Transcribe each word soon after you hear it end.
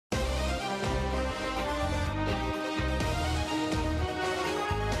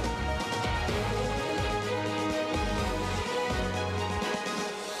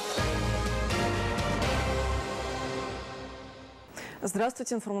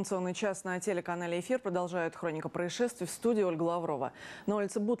Здравствуйте. Информационный час на телеканале «Эфир» продолжает хроника происшествий. В студии Ольга Лаврова. На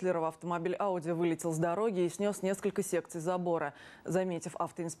улице Бутлерова автомобиль «Ауди» вылетел с дороги и снес несколько секций забора. Заметив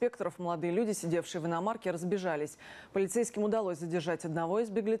автоинспекторов, молодые люди, сидевшие в иномарке, разбежались. Полицейским удалось задержать одного из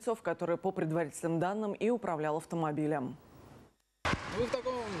беглецов, который, по предварительным данным, и управлял автомобилем. Вы в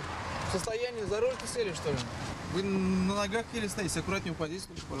таком состоянии за руль сели, что ли? Вы на ногах еле стоите, аккуратнее упадите,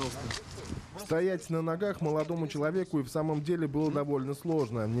 пожалуйста. Стоять на ногах молодому человеку и в самом деле было довольно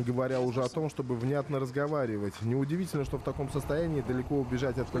сложно, не говоря уже о том, чтобы внятно разговаривать. Неудивительно, что в таком состоянии далеко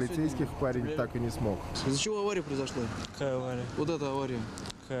убежать от полицейских парень так и не смог. Из-за чего авария произошла? Какая авария? Вот эта авария.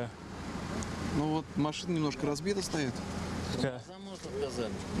 Какая? Ну вот машина немножко разбита стоит. Какая?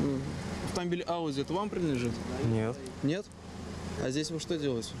 Автомобиль Ауди, это вам принадлежит? Нет. Нет? А здесь вы что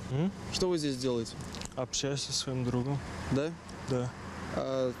делаете? Что вы здесь делаете? Общаюсь со своим другом. Да? Да.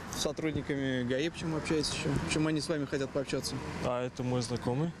 А с сотрудниками ГАИ почему общаетесь еще? Почему они с вами хотят пообщаться? А это мой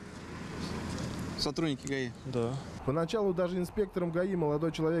знакомый? Сотрудники ГАИ? Да. Поначалу даже инспектором ГАИ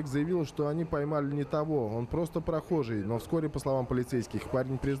молодой человек заявил, что они поймали не того, он просто прохожий. Но вскоре, по словам полицейских,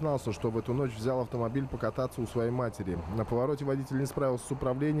 парень признался, что в эту ночь взял автомобиль покататься у своей матери. На повороте водитель не справился с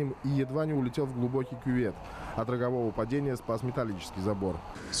управлением и едва не улетел в глубокий кювет. От рогового падения спас металлический забор.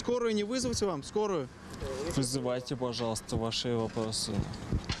 Скорую не вызовите вам? Скорую? Вызывайте, пожалуйста, ваши вопросы.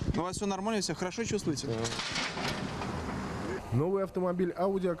 У вас все нормально, себя хорошо чувствуете? Да. Новый автомобиль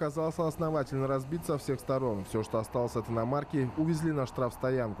Audi оказался основательно разбит со всех сторон. Все, что осталось от иномарки, увезли на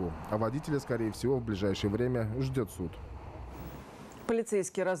штрафстоянку. А водителя, скорее всего, в ближайшее время ждет суд.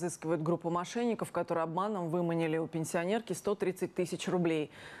 Полицейские разыскивают группу мошенников, которые обманом выманили у пенсионерки 130 тысяч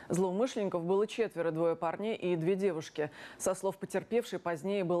рублей. Злоумышленников было 4, 2 парней и 2 девушки. Со слов потерпевшей,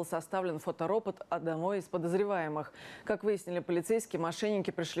 позднее был составлен фоторобот одного из подозреваемых. Как выяснили полицейские,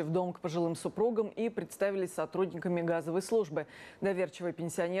 мошенники пришли в дом к пожилым супругам и представились сотрудниками газовой службы. Доверчивые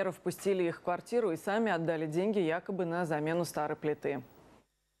пенсионеры впустили их в квартиру и сами отдали деньги якобы на замену старой плиты.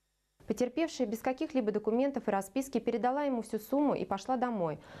 Потерпевшая без каких-либо документов и расписки передала ему всю сумму и пошла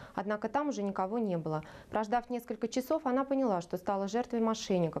домой. Однако там уже никого не было. Прождав несколько часов, она поняла, что стала жертвой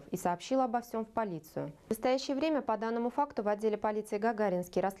мошенников и сообщила обо всем в полицию. В настоящее время по данному факту в отделе полиции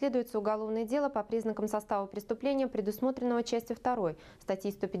Гагаринский расследуется уголовное дело по признакам состава преступления, предусмотренного частью 2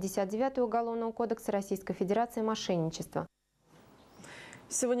 статьи 159 Уголовного кодекса Российской Федерации «Мошенничество».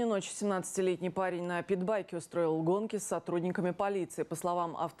 Сегодня ночью 17-летний парень на питбайке устроил гонки с сотрудниками полиции. По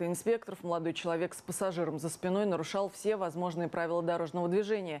словам автоинспекторов, молодой человек с пассажиром за спиной нарушал все возможные правила дорожного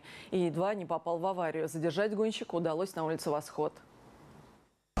движения и едва не попал в аварию. Задержать гонщика удалось на улице Восход.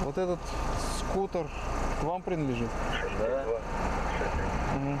 Вот этот скутер вам принадлежит? Да.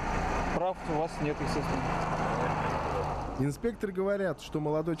 Прав у вас нет, естественно. Инспекторы говорят, что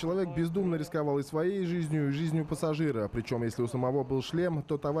молодой человек бездумно рисковал и своей жизнью, и жизнью пассажира. Причем, если у самого был шлем,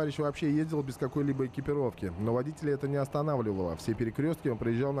 то товарищ вообще ездил без какой-либо экипировки. Но водителя это не останавливало. Все перекрестки он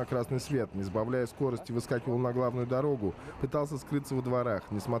проезжал на красный свет, не сбавляя скорости, выскакивал на главную дорогу, пытался скрыться во дворах.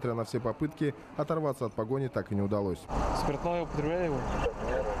 Несмотря на все попытки, оторваться от погони так и не удалось. Спиртное употребляли его?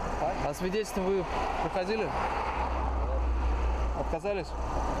 А свидетельство вы проходили? Отказались?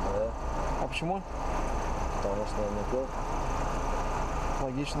 Да. А почему? Потому что он не пил.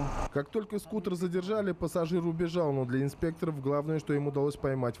 Логично. Как только скутер задержали, пассажир убежал, но для инспекторов главное, что им удалось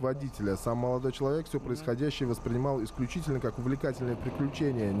поймать водителя. Сам молодой человек все происходящее воспринимал исключительно как увлекательное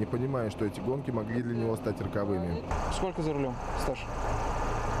приключение, не понимая, что эти гонки могли для него стать роковыми. Сколько за рулем стаж?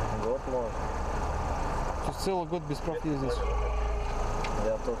 Год может. То есть целый год без прав ездить?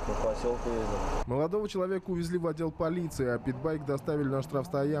 Я только по поселку ездил. Молодого человека увезли в отдел полиции, а питбайк доставили на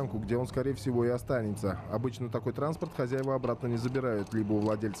штрафстоянку, где он, скорее всего, и останется. Обычно такой транспорт хозяева обратно не забирают. Либо у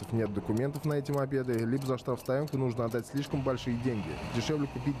владельцев нет документов на эти мопеды, либо за штрафстоянку нужно отдать слишком большие деньги. Дешевле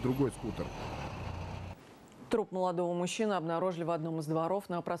купить другой скутер. Труп молодого мужчины обнаружили в одном из дворов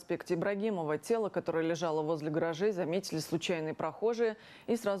на проспекте Ибрагимова. Тело, которое лежало возле гаражей, заметили случайные прохожие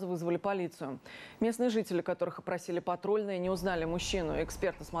и сразу вызвали полицию. Местные жители, которых опросили патрульные, не узнали мужчину.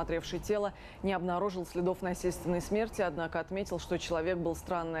 Эксперт, осмотревший тело, не обнаружил следов насильственной смерти, однако отметил, что человек был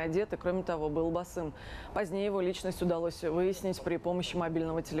странно одет и, кроме того, был босым. Позднее его личность удалось выяснить при помощи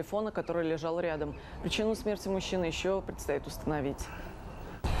мобильного телефона, который лежал рядом. Причину смерти мужчины еще предстоит установить.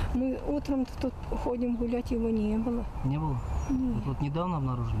 Мы утром тут ходим гулять, его не было. Не было? Нет. Вот тут недавно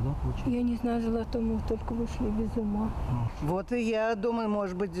обнаружили, да, получается? Я не знаю, Золотой, мы только вышли без ума. Вот и я думаю,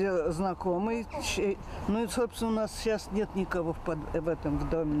 может быть, знакомый. Ну и, собственно, у нас сейчас нет никого в этом в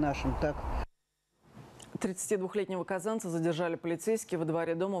доме нашем, так. 32-летнего казанца задержали полицейские во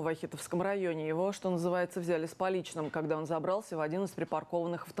дворе дома в Ахитовском районе. Его, что называется, взяли с поличным, когда он забрался в один из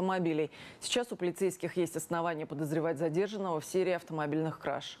припаркованных автомобилей. Сейчас у полицейских есть основания подозревать задержанного в серии автомобильных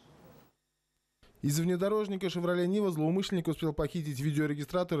краж. Из внедорожника «Шевроле Нива» злоумышленник успел похитить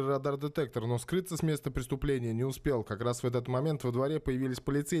видеорегистратор и радар-детектор, но скрыться с места преступления не успел. Как раз в этот момент во дворе появились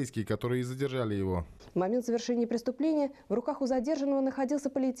полицейские, которые и задержали его. В момент совершения преступления в руках у задержанного находился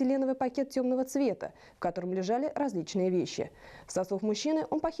полиэтиленовый пакет темного цвета, в котором лежали различные вещи. Со слов мужчины,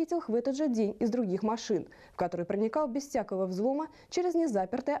 он похитил их в этот же день из других машин, в которые проникал без всякого взлома через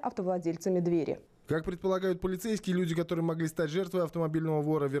незапертые автовладельцами двери. Как предполагают полицейские, люди, которые могли стать жертвой автомобильного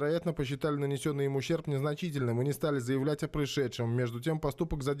вора, вероятно, посчитали нанесенный им ущерб незначительным и не стали заявлять о происшедшем. Между тем,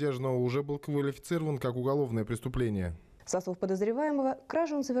 поступок задержанного уже был квалифицирован как уголовное преступление. Со слов подозреваемого,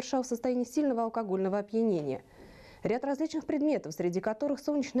 кражу он совершал в состоянии сильного алкогольного опьянения. Ряд различных предметов, среди которых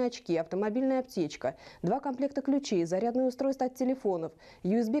солнечные очки, автомобильная аптечка, 2 комплекта ключей, зарядное устройство от телефонов,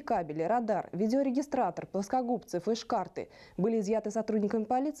 USB-кабели, радар, видеорегистратор, плоскогубцы, флеш-карты, были изъяты сотрудниками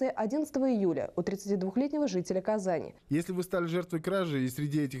полиции 11 июля у 32-летнего жителя Казани. Если вы стали жертвой кражи и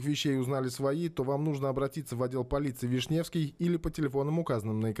среди этих вещей узнали свои, то вам нужно обратиться в отдел полиции Вишневский или по телефонам,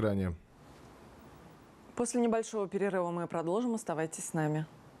 указанным на экране. После небольшого перерыва мы продолжим. Оставайтесь с нами.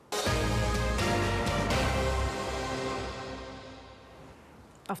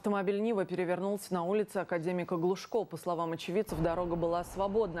 Автомобиль «Нива» перевернулся на улице академика Глушко. По словам очевидцев, дорога была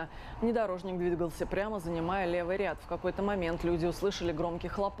свободна. Внедорожник двигался прямо, занимая левый ряд. В какой-то момент люди услышали громкий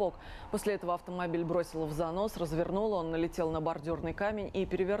хлопок. После этого автомобиль бросило в занос, развернуло, он налетел на бордюрный камень и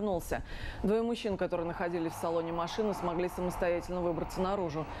перевернулся. 2 мужчин, которые находились в салоне машины, смогли самостоятельно выбраться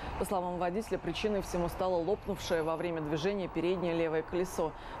наружу. По словам водителя, причиной всему стало лопнувшее во время движения переднее левое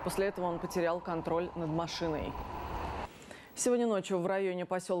колесо. После этого он потерял контроль над машиной. Сегодня ночью в районе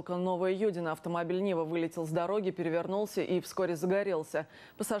поселка Новое Юдино автомобиль «Нива» вылетел с дороги, перевернулся и вскоре загорелся.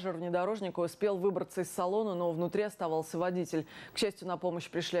 Пассажир внедорожника успел выбраться из салона, но внутри оставался водитель. К счастью, на помощь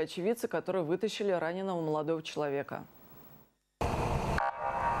пришли очевидцы, которые вытащили раненого молодого человека.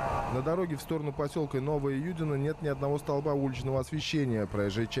 На дороге в сторону поселка Новое Юдино нет ни одного столба уличного освещения.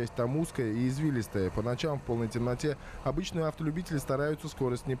 Проезжая часть там узкая и извилистая. По ночам в полной темноте обычные автолюбители стараются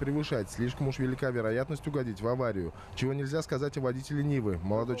скорость не превышать. Слишком уж велика вероятность угодить в аварию. Чего нельзя сказать о водителе «Нивы».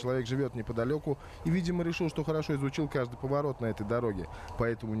 Молодой человек живет неподалеку и, видимо, решил, что хорошо изучил каждый поворот на этой дороге.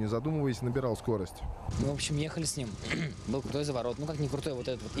 Поэтому, не задумываясь, набирал скорость. Мы, в общем, ехали с ним. Был крутой заворот. Ну, как не крутой, вот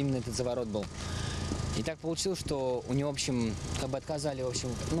именно этот заворот был. И так получилось, что у него, в общем, как бы отказали, в общем,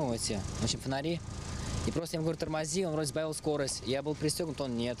 фонари. И просто я ему говорю, тормози, он вроде сбавил скорость. Я был пристегнут,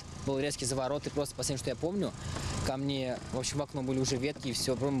 он нет. Был резкий заворот, и просто последнее, что я помню, ко мне, в общем, в окно были уже ветки, и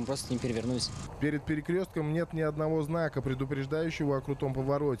все, мы просто не перевернулись. Перед перекрестком нет ни одного знака, предупреждающего о крутом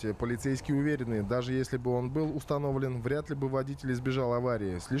повороте. Полицейские уверены, даже если бы он был установлен, вряд ли бы водитель избежал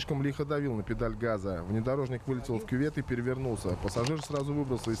аварии. Слишком лихо давил на педаль газа. Внедорожник вылетел в кювет и перевернулся. Пассажир сразу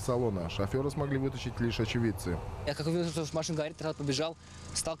выбрался из салона. Шофера смогли вытащить лишь очевидцы. Я как увидел, что машина горит, сразу побежал,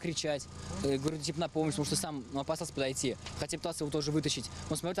 стал кричать. Говорю, типа, на помощь, потому что сам опасался подойти. Хотя пытался его тоже вытащить.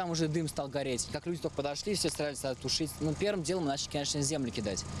 Но смотрю, там уже дым стал гореть. Как люди только подошли, все старались тушить. Ну, первым делом мы начали, конечно, землю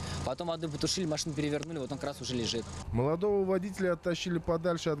кидать. Потом одну потушили, машину перевернули, вот он как раз уже лежит. Молодого водителя оттащили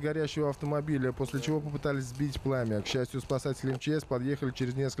подальше от горящего автомобиля, после чего попытались сбить пламя. К счастью, спасатели МЧС подъехали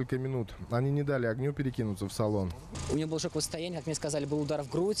через несколько минут. Они не дали огню перекинуться в салон. У него было шоковое состояние, как мне сказали, был удар в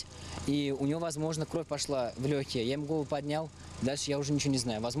грудь, и у него, возможно, кровь пошла в легкие. Я ему голову поднял, дальше я уже ничего не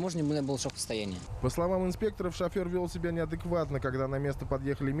знаю. Возможно, у меня было шоковое состояние. По словам инспекторов, шофер вел себя неадекватно. Когда на место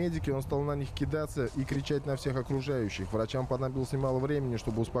подъехали медики, он стал на них кидаться и кричать на всех окружающих. Врачам понадобилось немало времени,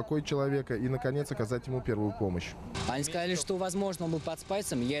 чтобы успокоить человека и, наконец, оказать ему первую помощь. Они сказали, что, возможно, он был под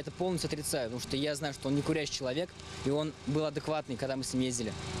спайсом. Я это полностью отрицаю, потому что я знаю, что он не курящий человек, и он был адекватный, когда мы с ним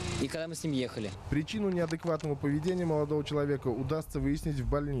ездили, и когда мы с ним ехали. Причину неадекватного поведения молодого человека удастся выяснить в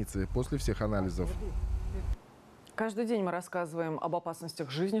больнице после всех анализов. Каждый день мы рассказываем об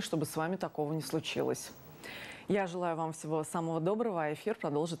опасностях жизни, чтобы с вами такого не случилось. Я желаю вам всего самого доброго, а эфир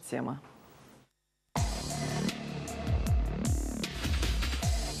продолжит тема.